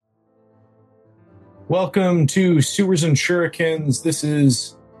Welcome to Sewers and Shurikens. This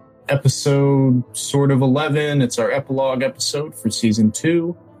is episode sort of 11. It's our epilogue episode for season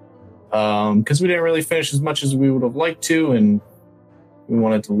 2. Because we didn't really finish as much as we would have liked to, and we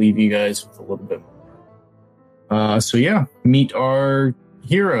wanted to leave you guys with a little bit more. Meet our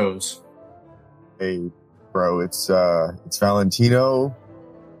heroes. Hey, bro, it's Valentino.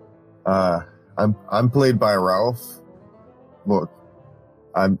 I'm played by Ralph. Look,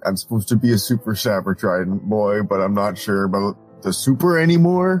 I'm supposed to be a super saber trident boy, but I'm not sure about the super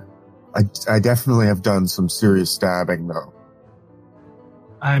anymore. I definitely have done some serious stabbing though.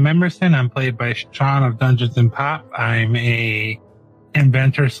 I'm Emerson. I'm played by Sean of Dungeons and Pop. I'm a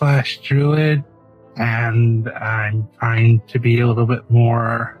inventor / druid, and I'm trying to be a little bit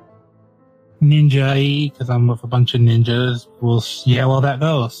more ninja-y because I'm with a bunch of ninjas. We'll see how well that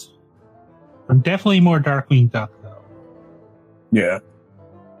goes. I'm definitely more Darkwing Duck though.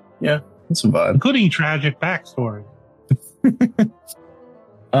 Yeah, that's a vibe. Including tragic backstory.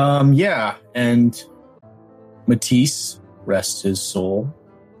 And Matisse, rest his soul,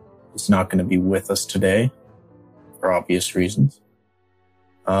 is not going to be with us today for obvious reasons.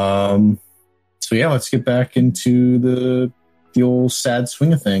 Let's get back into the old sad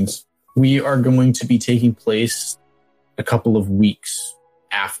swing of things. We are going to be taking place a couple of weeks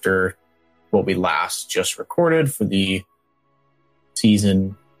after what we last just recorded for the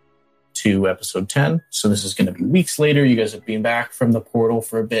season 2, episode 10. So this is going to be weeks later. You guys have been back from the portal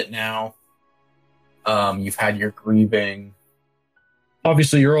for a bit now. You've had your grieving.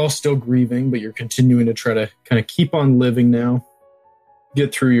 Obviously, you're all still grieving, but you're continuing to try to kind of keep on living now.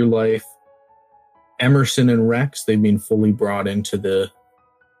 Get through your life. Emerson and Rex, they've been fully brought into the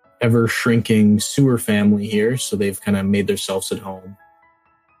ever-shrinking sewer family here, so they've kind of made themselves at home.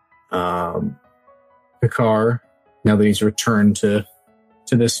 Picard, now that he's returned to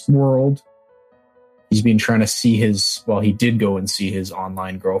this world, he's been trying to see he did go and see his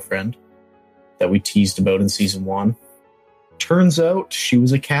online girlfriend that we teased about in season 1. Turns out she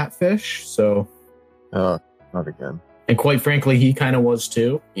was a catfish, so... not again. And quite frankly, he kind of was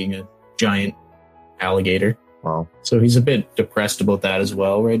too, being a giant alligator. Wow. So he's a bit depressed about that as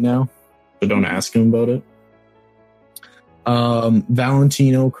well right now. So don't ask him about it.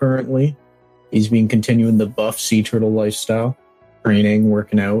 Valentino currently, he's been continuing the buff sea turtle lifestyle. Training,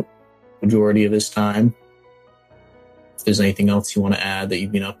 working out, majority of his time. If there's anything else you want to add that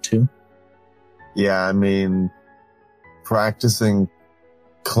you've been up to? Yeah, I mean, practicing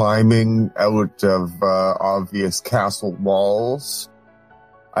climbing out of obvious castle walls.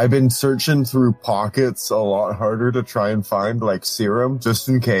 I've been searching through pockets a lot harder to try and find, like, serum, just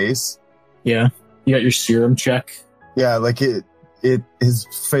in case. Yeah, you got your serum check? Yeah, like, it has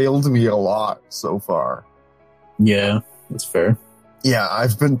failed me a lot so far. Yeah, that's fair. Yeah,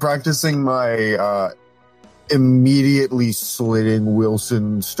 I've been practicing my immediately slitting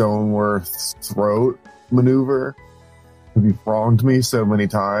Wilson Stoneworth's throat maneuver. He wronged me so many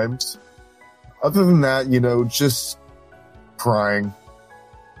times. Other than that, just crying.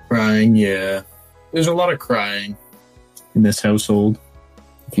 Crying, yeah. There's a lot of crying in this household,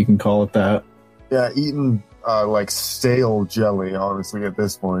 if you can call it that. Yeah, eating stale jelly, honestly, at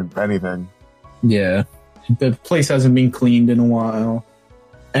this point. Anything. Yeah. The place hasn't been cleaned in a while.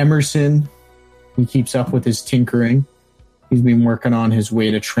 Emerson, he keeps up with his tinkering. He's been working on his way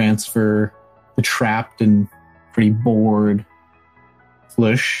to transfer the trapped and pretty bored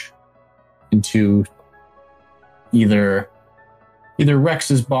Flush into either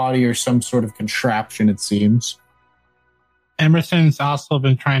Rex's body or some sort of contraption, it seems. Emerson's also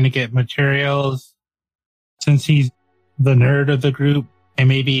been trying to get materials since he's the nerd of the group, and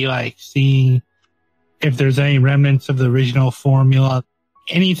maybe seeing if there's any remnants of the original formula,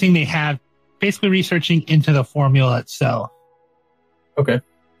 anything they have, basically researching into the formula itself. Okay,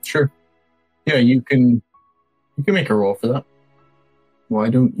 sure. Yeah, you can make a roll for that. Why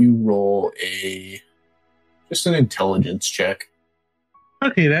don't you roll just an intelligence check?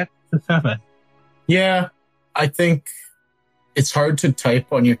 Okay, that's a 7. Yeah, I think it's hard to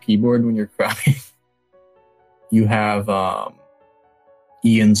type on your keyboard when you're crying. You have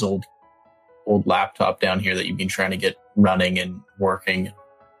Ian's old laptop down here that you've been trying to get running and working.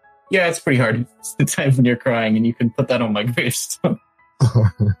 Yeah, it's pretty hard to type when you're crying, and you can put that on my gravestone.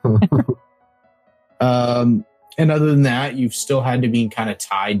 And other than that, you've still had to be kind of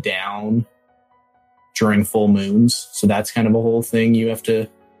tied down during full moons. So that's kind of a whole thing you have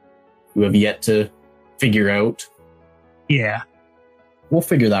yet to figure out. Yeah. We'll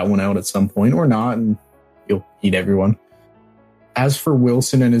figure that one out at some point, or not, and you'll eat everyone. As for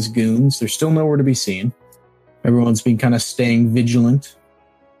Wilson and his goons, they're still nowhere to be seen. Everyone's been kind of staying vigilant.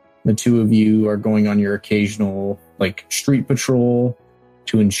 The two of you are going on your occasional street patrol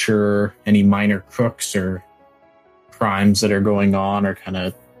to ensure any minor crooks or crimes that are going on are kind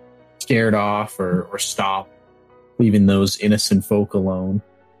of scared off or stop, leaving those innocent folk alone,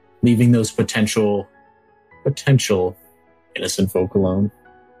 leaving those potential innocent folk alone.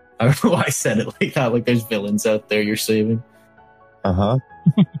 I don't know why I said it like that, like there's villains out there you're saving. Uh-huh.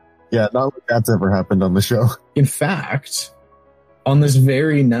 Yeah, not like that's ever happened on the show. In fact, on this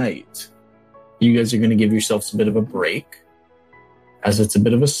very night, you guys are going to give yourselves a bit of a break, as it's a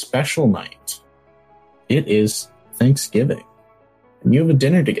bit of a special night. It is Thanksgiving, and you have a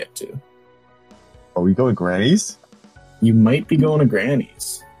dinner to get to. Are we going Granny's? You might be going to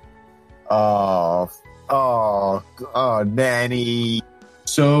Granny's. Oh, Nanny.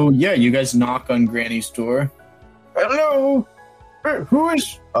 So, yeah, you guys knock on Granny's door. Hello? Who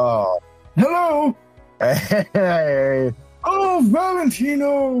is... Oh. Hello? Hey. Oh,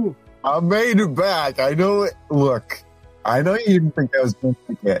 Valentino! I made it back. I know it. Look, I know you didn't think I was going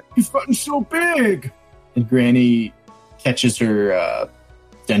to get. You've gotten so big! And Granny catches her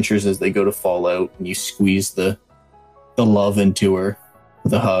dentures as they go to fall out, and you squeeze the love into her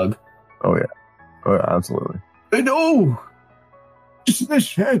with a hug. Oh, yeah. Oh, yeah, absolutely. And oh, is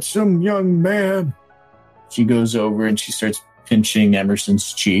this handsome young man? She goes over and she starts pinching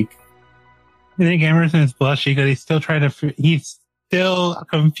Emerson's cheek. I think Emerson's blushing because he's still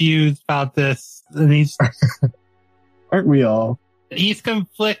confused about this. And Aren't we all? He's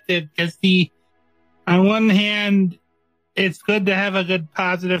conflicted because on one hand, it's good to have a good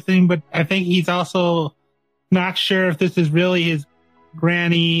positive thing, but I think he's also not sure if this is really his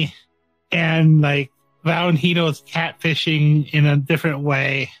granny and Valentino's catfishing in a different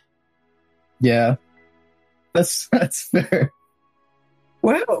way. Yeah, that's fair.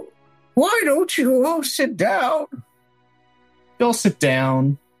 Well, why don't you all sit down? You all sit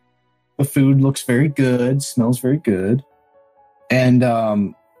down. The food looks very good, smells very good. And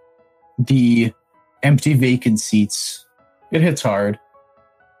the empty vacant seats, it hits hard.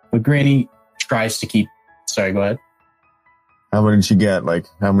 But Granny tries to keep... Sorry, go ahead. How many did she get?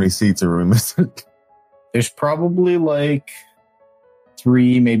 How many seats are we missing? There's probably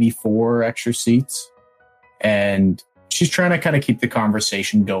 3, maybe 4 extra seats. And she's trying to kind of keep the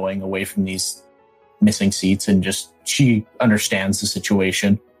conversation going away from these missing seats, and just she understands the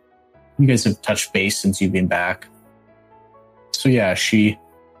situation. You guys have touched base since you've been back. So yeah, she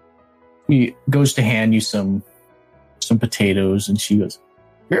goes to hand you some potatoes, and she goes,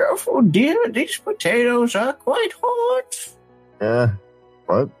 "Careful, dear, these potatoes are quite hot." Yeah,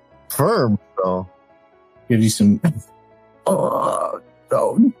 but firm, though. Gives you some... Oh,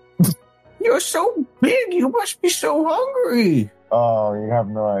 you're so big, you must be so hungry. Oh, you have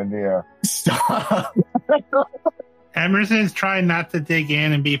no idea. Stop. Emerson's trying not to dig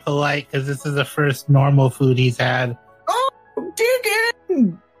in and be polite because this is the first normal food he's had. Oh, dig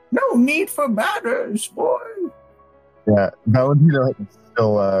in. No need for manners, boy. Yeah, Valentino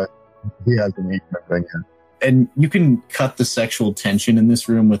still, he hasn't eaten anything yet. And you can cut the sexual tension in this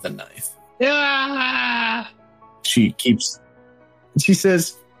room with a knife. Yeah. She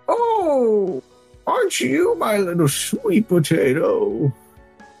says, "Oh, aren't you my little sweet potato?"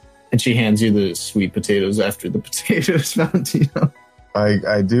 And she hands you the sweet potatoes after the potatoes, Valentino.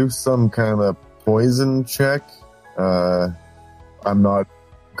 I do some kind of poison check. I'm not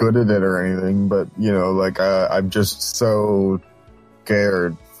good at it or anything, but, I'm just so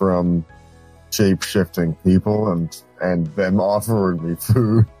scared from shape-shifting people and them offering me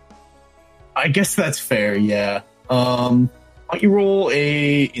food. I guess that's fair, yeah. Why don't you roll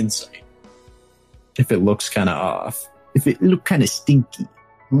a insight? If it looks kind of off. If it look kind of stinky.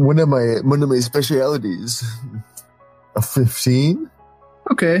 One of my specialities. A 15?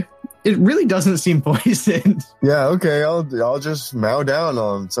 Okay. It really doesn't seem poisoned. Yeah, okay. I'll just mow down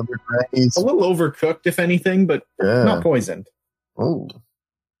on some of Granny's. A little overcooked, if anything, but not poisoned. Oh.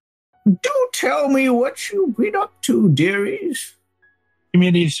 Do tell me what you've been up to, dearies.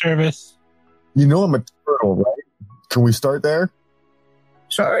 Community service. I'm a turtle, right? Can we start there?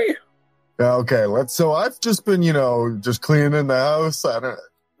 Sorry? Okay, so I've just been, just cleaning the house.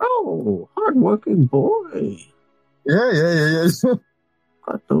 Oh, hardworking boy. Yeah.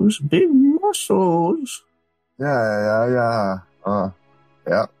 Got those big muscles. Yeah. Oh,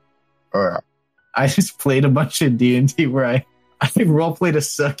 yeah. I just played a bunch of D&D where I role-played a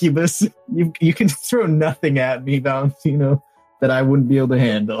succubus. You can throw nothing at me, Valentino, that I wouldn't be able to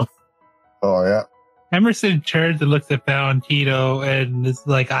handle. Oh, yeah. Emerson turns and looks at Valentino and is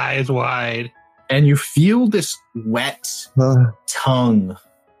eyes wide. And you feel this wet tongue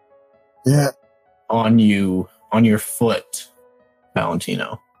on your foot,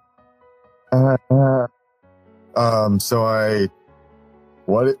 Valentino. So I...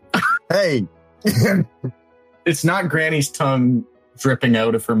 What? Hey! It's not Granny's tongue dripping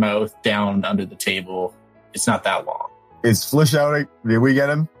out of her mouth down under the table. It's not that long. Is Flish out? Did we get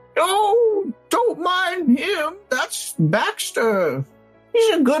him? Oh, don't mind him. That's Baxter.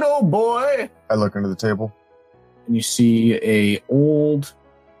 He's a good old boy. I look under the table. And you see an old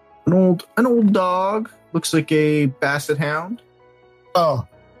dog. Looks like a basset hound. Oh,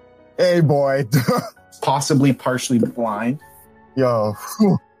 hey boy. Possibly partially blind. Yo.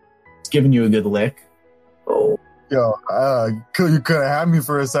 It's giving you a good lick. Oh. Yo, you could have had me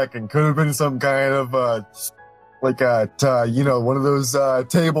for a second. Could have been some kind of, one of those,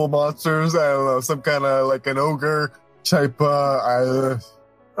 table monsters. I don't know, some kind of, like, an ogre type, Oh.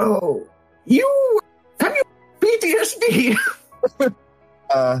 Have you PTSD?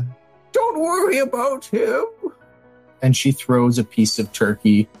 Don't worry about him. And she throws a piece of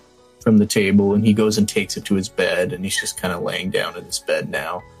turkey from the table, and he goes and takes it to his bed, and he's just kind of laying down in his bed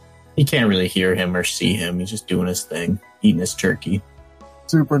now. You can't really hear him or see him. He's just doing his thing, eating his turkey.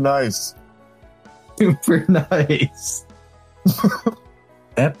 Super nice. Super nice.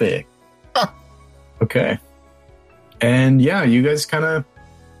 Epic. Okay. And yeah, you guys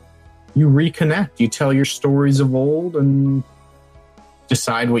you reconnect. You tell your stories of old and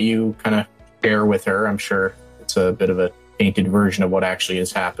decide what you kind of share with her. I'm sure it's a bit of a painted version of what actually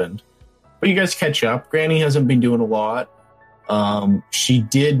has happened. But you guys catch up. Granny hasn't been doing a lot. She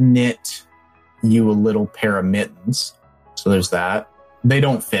did knit you a little pair of mittens. So there's that. They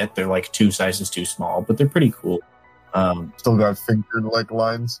don't fit. They're like 2 sizes too small, but they're pretty cool. Still got fingered-like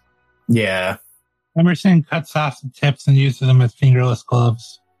lines? Yeah. Emerson cuts off the tips and uses them as fingerless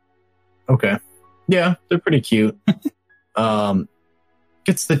gloves. Okay. Yeah, they're pretty cute.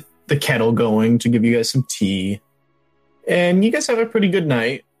 Gets the kettle going to give you guys some tea. And you guys have a pretty good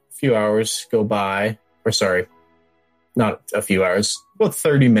night. A few hours go by. Or sorry, not a few hours. About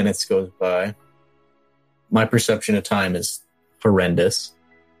 30 minutes goes by. My perception of time is horrendous.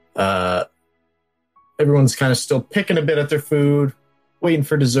 Everyone's kind of still picking a bit at their food, waiting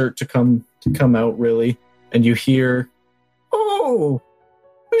for dessert to come out, really. And you hear, "Oh,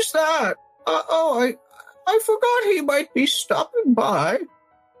 who's that? I forgot he might be stopping by."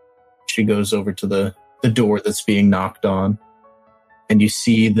 She goes over to the door that's being knocked on, and you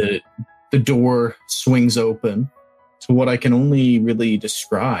see the door swings open to what I can only really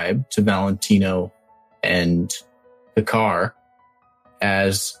describe to Valentino and the car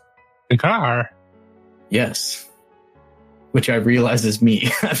as... The car? Yes. Which I realize is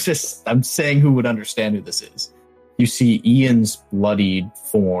me. I'm saying who would understand who this is. You see Ian's bloodied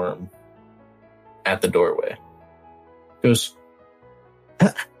form at the doorway. Goes,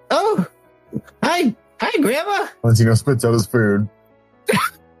 "Oh, hi, Grandma." Valentino spits out his food.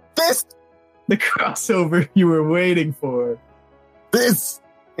 This! The crossover you were waiting for. This!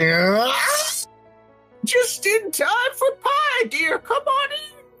 Just in time for pie, dear. Come on in.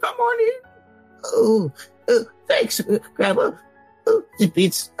 Oh, thanks, Grandma. Oh,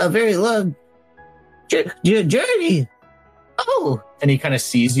 it's a very long journey. Oh, And he kind of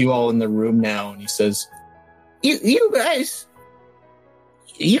sees you all in the room now, and he says, you guys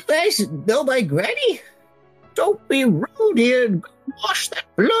know my granny? Don't be rude here and wash that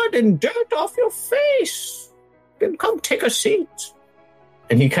blood and dirt off your face. And come take a seat.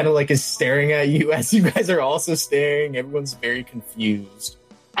 and he kind of like is staring at you as you guys are also staring. Everyone's very confused.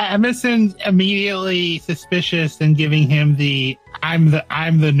 Emerson's immediately suspicious and giving him the I'm the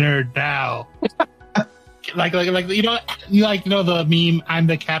nerd now. like you know the meme I'm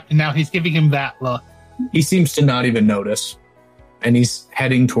the captain now. He's giving him that look. He seems to not even notice, and he's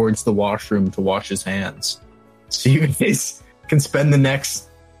heading towards the washroom to wash his hands. So you guys can spend the next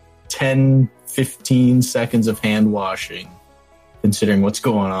 10-15 seconds of hand washing, considering what's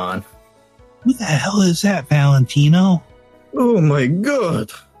going on. Who the hell is that, Valentino? Oh my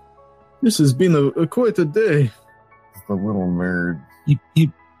god, this has been quite a day. The little nerd.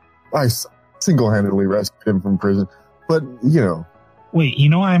 I single-handedly rescued him from prison, but wait,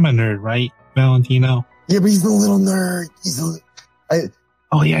 I'm a nerd, right, Valentino? Yeah, but he's a little nerd.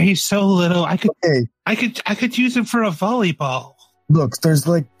 Oh yeah, he's so little. I could use him for a volleyball. Look, there's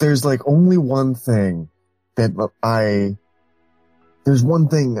only one thing there's one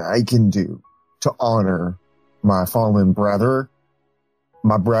thing I can do to honor my fallen brother,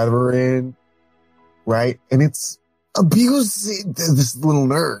 my brethren, right? And it's abuse this little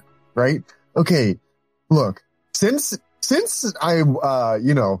nerd, right? Okay, look, since I,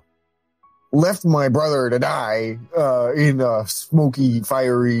 left my brother to die, in a smoky,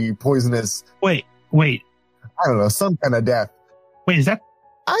 fiery, poisonous... Wait. I don't know, some kind of death. Wait, is that...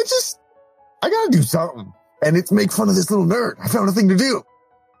 I just I gotta do something. And it's make fun of this little nerd. I found a thing to do.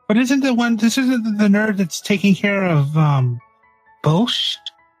 But this isn't the nerd that's taking care of, Bosch?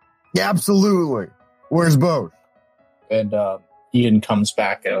 Yeah, absolutely. Where's Bo? And Ian comes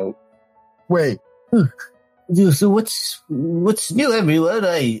back out. Wait, So what's new, everyone?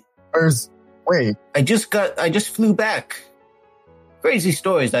 I just flew back. Crazy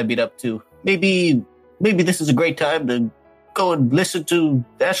stories I've been up to. Maybe this is a great time to go and listen to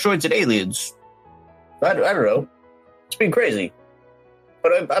Asteroids and Aliens. I don't know. It's been crazy.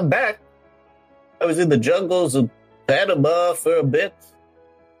 But I'm back. I was in the jungles of Panama for a bit.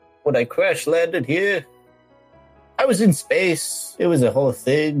 When I crash landed here, I was in space. It was a whole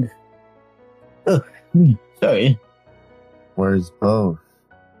thing. Oh, sorry. Where's Bo?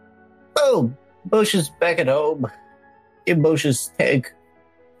 Oh, Bosch is back at home. In Bosch's tag.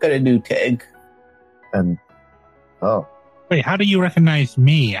 Got a new tag. And, oh. Wait, how do you recognize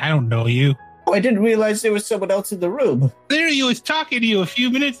me? I don't know you. Oh, I didn't realize there was someone else in the room. There he was talking to you a few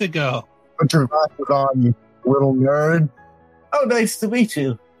minutes ago. Put your glasses on, you little nerd. Oh, nice to meet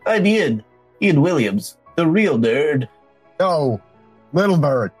you. I'm Ian. Ian Williams. The real nerd. No, little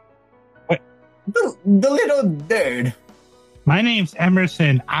nerd. The little nerd. My name's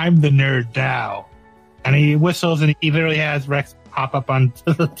Emerson. I'm the nerd now. And he whistles and he literally has Rex pop up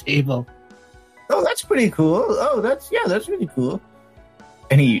onto the table. Oh, that's pretty cool. Oh, that's really cool.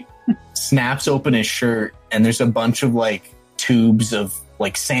 And he snaps open his shirt, and there's a bunch of like tubes of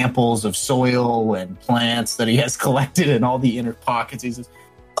like samples of soil and plants that he has collected in all the inner pockets. He says,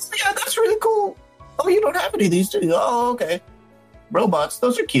 Oh, yeah, that's really cool. Oh, you don't have any of these, do you? Oh, okay. Robots,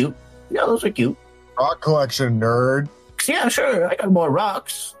 those are cute. Yeah, those are cute. Rock collection, nerd. Yeah, sure. I got more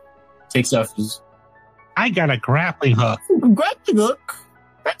rocks. takes off his. I got a grappling hook. Grappling hook?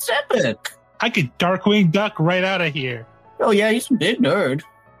 That's epic. I could Darkwing Duck right out of here. Oh, yeah, he's a big nerd.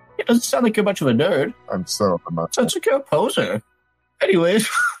 It doesn't sound like you're much of a nerd. I'm so much. Sounds like you're a poser. Anyways.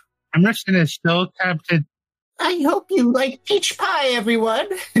 Emerson is so tempted. I hope you like peach pie, everyone.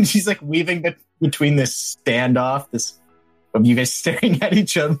 And she's like weaving between this standoff, this of you guys staring at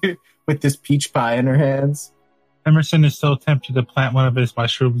each other with this peach pie in her hands. Emerson is so tempted to plant one of his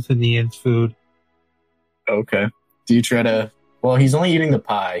mushrooms in Ian's food. Okay. Do you try to? Well, he's only eating the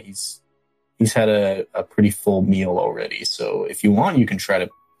pie. He's had a pretty full meal already. So if you want, you can try to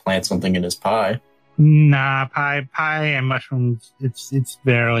plant something in his pie. Nah, pie and mushrooms. It's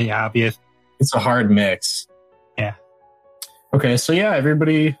barely obvious. It's a hard mix. Yeah. Okay, so yeah,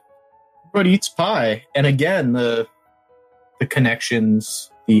 everybody eats pie, and again the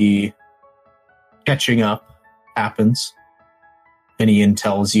connections, the catching up happens. And Ian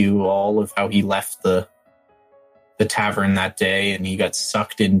tells you all of how he left the tavern that day, and he got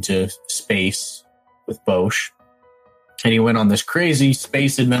sucked into space with Bosch, and he went on this crazy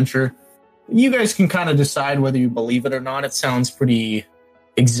space adventure. You guys can kind of decide whether you believe it or not. It sounds pretty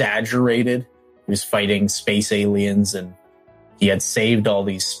exaggerated. He was fighting space aliens, and he had saved all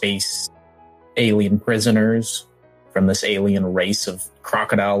these space alien prisoners from this alien race of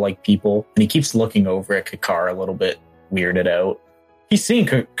crocodile-like people. And he keeps looking over at Kakar a little bit weirded out. He's seen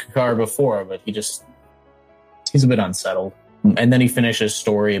Kakar before, but he's a bit unsettled. And then he finishes his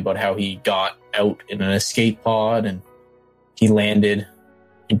story about how he got out in an escape pod and he landed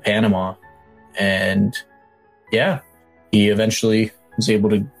in Panama. And yeah, he eventually was able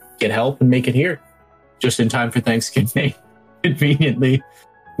to get help and make it here just in time for Thanksgiving. Conveniently,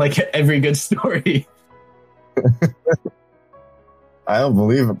 like every good story. I don't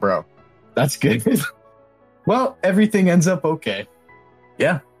believe it, bro. That's good. Well, everything ends up okay.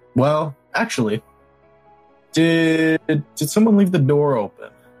 Yeah. Well, actually, did someone leave the door open?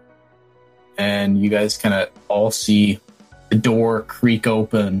 And you guys kind of all see the door creak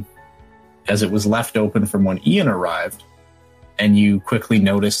open as it was left open from when Ian arrived. And you quickly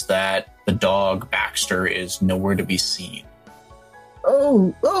notice that the dog, Baxter, is nowhere to be seen.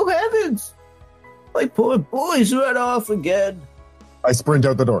 Oh heavens! My poor boy's run off again. I sprint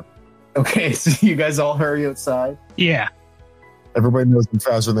out the door. Okay, so you guys all hurry outside? Yeah. Everybody knows I'm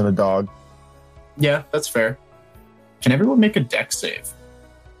faster than a dog. Yeah, that's fair. Can everyone make a dex save?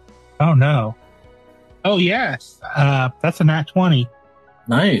 Oh, no. Oh, yes. That's a nat 20.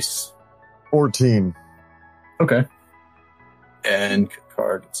 Nice. 14. Okay. And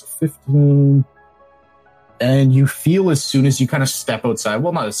Kakar gets a 15. And you feel as soon as you kind of step outside,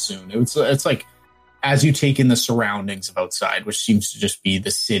 well, not as soon. It's like as you take in the surroundings of outside, which seems to just be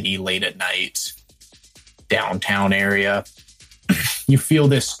the city late at night, downtown area, you feel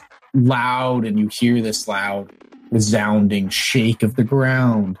this loud and you hear this loud resounding shake of the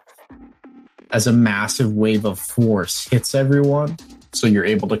ground as a massive wave of force hits everyone so you're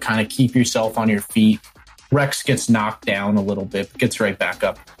able to kind of keep yourself on your feet. Rex gets knocked down a little bit, but gets right back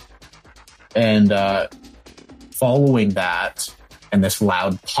up. And following that, and this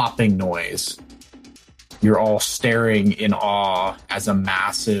loud popping noise, you're all staring in awe as a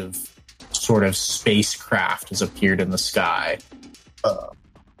massive sort of spacecraft has appeared in the sky.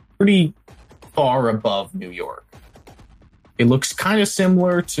 Pretty far above New York. It looks kind of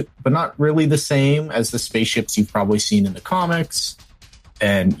similar to, but not really the same as the spaceships you've probably seen in the comics.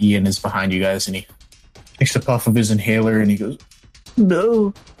 And Ian is behind you guys, and he takes a puff of his inhaler, and he goes,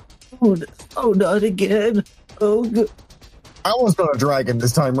 No. Oh, not again. Oh, I almost got a dragon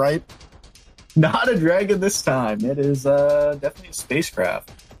this time, right? not a dragon this time. It is definitely a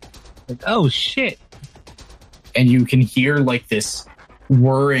spacecraft. Like, oh, shit. And you can hear like this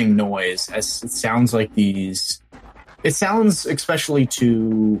whirring noise as it sounds like these. It sounds especially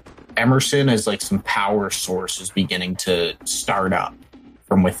to Emerson as like some power source is beginning to start up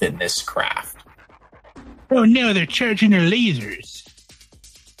from within this craft. Oh, no, they're charging their lasers.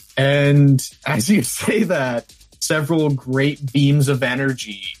 And as you say that, several great beams of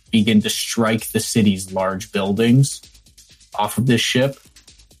energy begin to strike the city's large buildings off of this ship.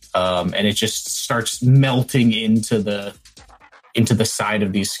 And it just starts melting into the side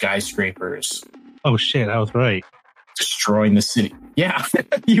of these skyscrapers. Oh, shit, I was right. Destroying the city. Yeah,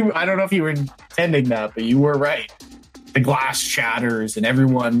 I don't know if you were intending that, but you were right. The glass shatters, and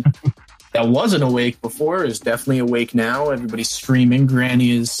everyone that wasn't awake before is definitely awake now. Everybody's screaming.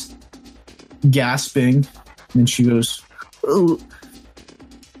 Granny is gasping. And she goes, oh,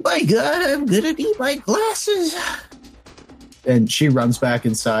 my God, I'm gonna need my glasses. and she runs back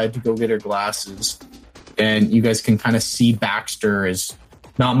inside to go get her glasses. And you guys can kind of see Baxter is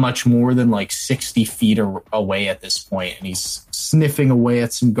not much more than like 60 feet away at this point, and he's sniffing away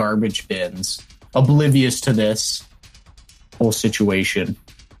at some garbage bins, oblivious to this whole situation.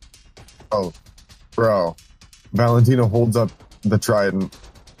 Oh, bro. Valentino holds up the trident,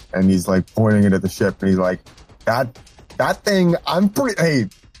 and he's like pointing it at the ship, and he's like, that thing, I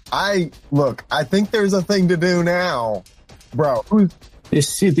think there's a thing to do now. Bro. This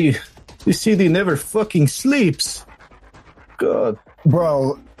city never fucking sleeps. God.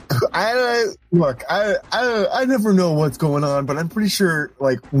 Bro, I never know what's going on, but I'm pretty sure,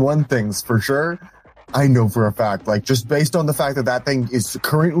 like, one thing's for sure. I know for a fact, like, just based on the fact that thing is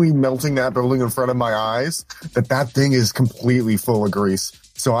currently melting that building in front of my eyes, that thing is completely full of grease.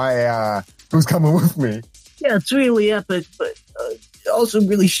 So who's coming with me? Yeah, it's really epic, but also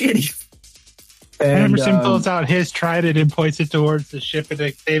really shitty. And Emerson pulls out his trident and points it towards the ship in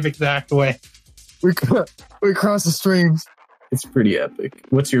the same exact way. We cross the streams. It's pretty epic.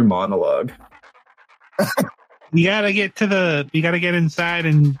 What's your monologue? You gotta get inside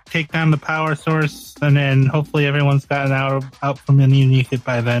and take down the power source, and then hopefully everyone's gotten out from underneath it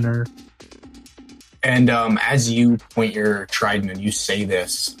by then. And as you point your trident and you say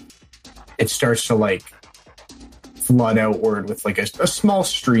this, it starts to like flood outward with like a small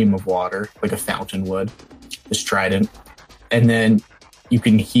stream of water, like a fountain would, this trident. And then you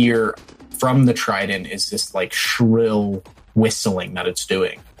can hear from the trident is this like shrill whistling that it's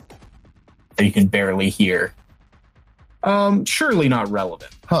doing that you can barely hear. Surely not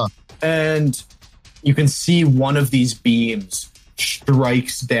relevant. Huh. And you can see one of these beams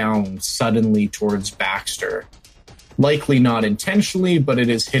strikes down suddenly towards Baxter. Likely not intentionally, but it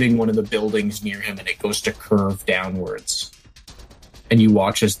is hitting one of the buildings near him, and it goes to curve downwards. And you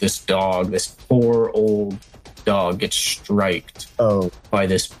watch as this poor old dog, gets striked by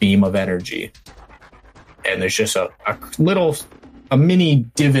this beam of energy. And there's just a mini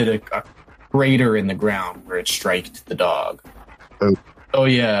divot, a crater in the ground where it striked the dog. Oh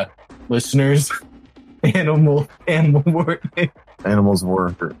yeah, listeners, animals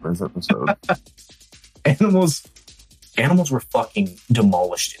were hurt this episode. Animals were fucking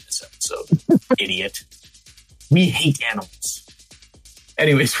demolished in this episode. Idiot. We hate animals.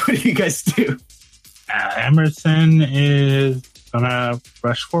 Anyways, what do you guys do? Emerson is gonna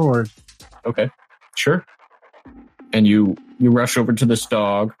rush forward. Okay, sure. And you rush over to this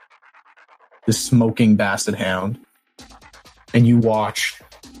dog, this smoking basset hound, and you watch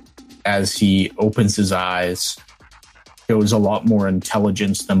as he opens his eyes, shows a lot more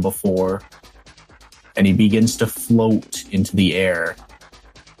intelligence than before, and he begins to float into the air.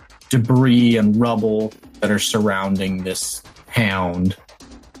 Debris and rubble that are surrounding this hound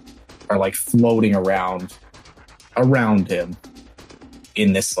are like floating around him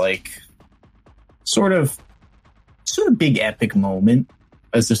in this like sort of big epic moment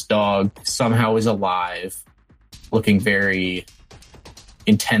as this dog somehow is alive, looking very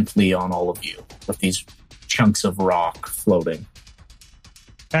intently on all of you with these chunks of rock floating.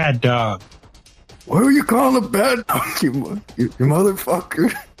 Bad dog. What are you calling a bad dog, you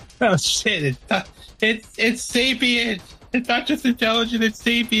motherfucker? Oh shit! It's sapient. It's not just intelligent. It's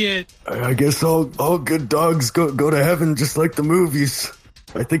sapient. I guess all good dogs go to heaven just like the movies.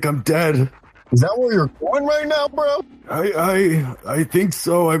 I think I'm dead. Is that where you're going right now, bro? I think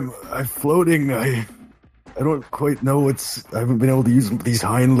so. I'm floating. I don't quite know I haven't been able to use these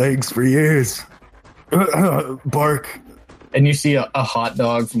hind legs for years. Bark. And you see a hot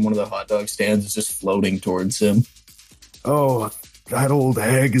dog from one of the hot dog stands is just floating towards him. Oh, that old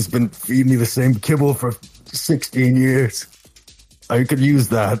hag has been feeding me the same kibble for 16 years. I could use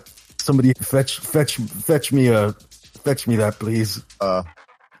that. Somebody fetch me that, please.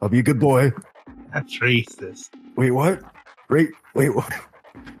 I'll be a good boy. That's racist. Wait, what? Wait, what?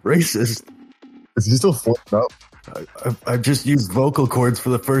 Racist? Is he still floating up? I've just used vocal cords for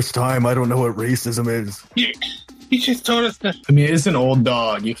the first time. I don't know what racism is. You just told us that. I mean, it's an old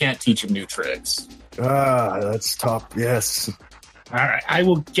dog. You can't teach him new tricks. That's top. Yes. All right, I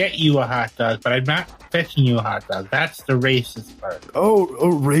will get you a hot dog, but I'm not fetching you a hot dog. That's the racist part. Oh,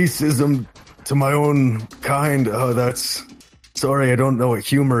 racism to my own kind. Oh, that's... Sorry, I don't know what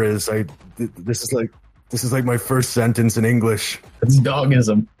humor is. This is like my first sentence in English. It's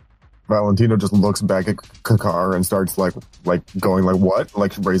dogism. Valentino just looks back at Kakar and starts like going like what?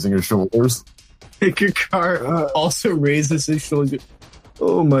 Like raising his shoulders. Kakar also raises his shoulder.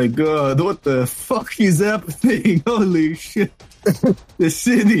 Oh my god, what the fuck is happening? Holy shit. The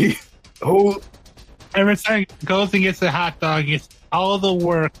city. Oh, Emerson goes and gets the hot dog, gets all the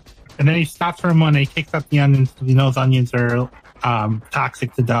work, and then he stops for a moment. He takes out the onions because he knows onions are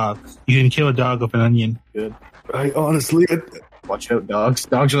toxic to dogs. You can kill a dog with an onion. Good. I honestly... Watch out, dogs.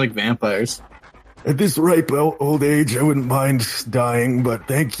 Dogs are like vampires. At this ripe old age, I wouldn't mind dying, but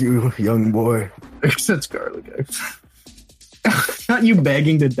thank you, young boy. That's garlic. Not you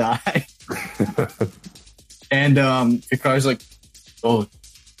begging to die. And Kakar's like,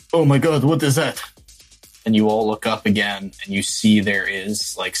 oh my god, what is that? And you all look up again, and you see there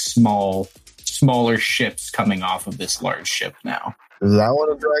is like smaller ships coming off of this large ship now. Is that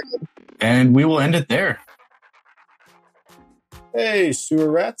one a dragon? And we will end it there. Hey,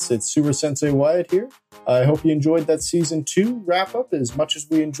 Sewer Rats, it's Sewer Sensei Wyatt here. I hope you enjoyed that Season 2 wrap-up as much as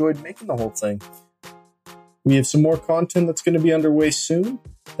we enjoyed making the whole thing. We have some more content that's going to be underway soon.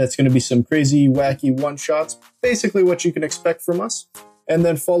 That's going to be some crazy, wacky one-shots, basically what you can expect from us. And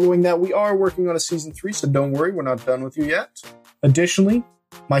then following that, we are working on a Season 3, so don't worry, we're not done with you yet. Additionally,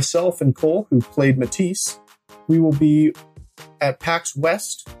 myself and Cole, who played Matisse, we will be at PAX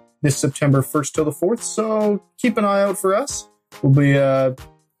West this September 1st till the 4th, so keep an eye out for us. We'll be our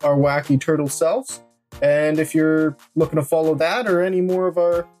wacky turtle selves. And if you're looking to follow that or any more of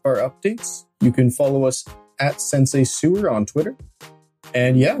our updates, you can follow us at Sensei Sewer on Twitter.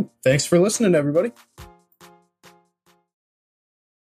 And yeah, thanks for listening, everybody.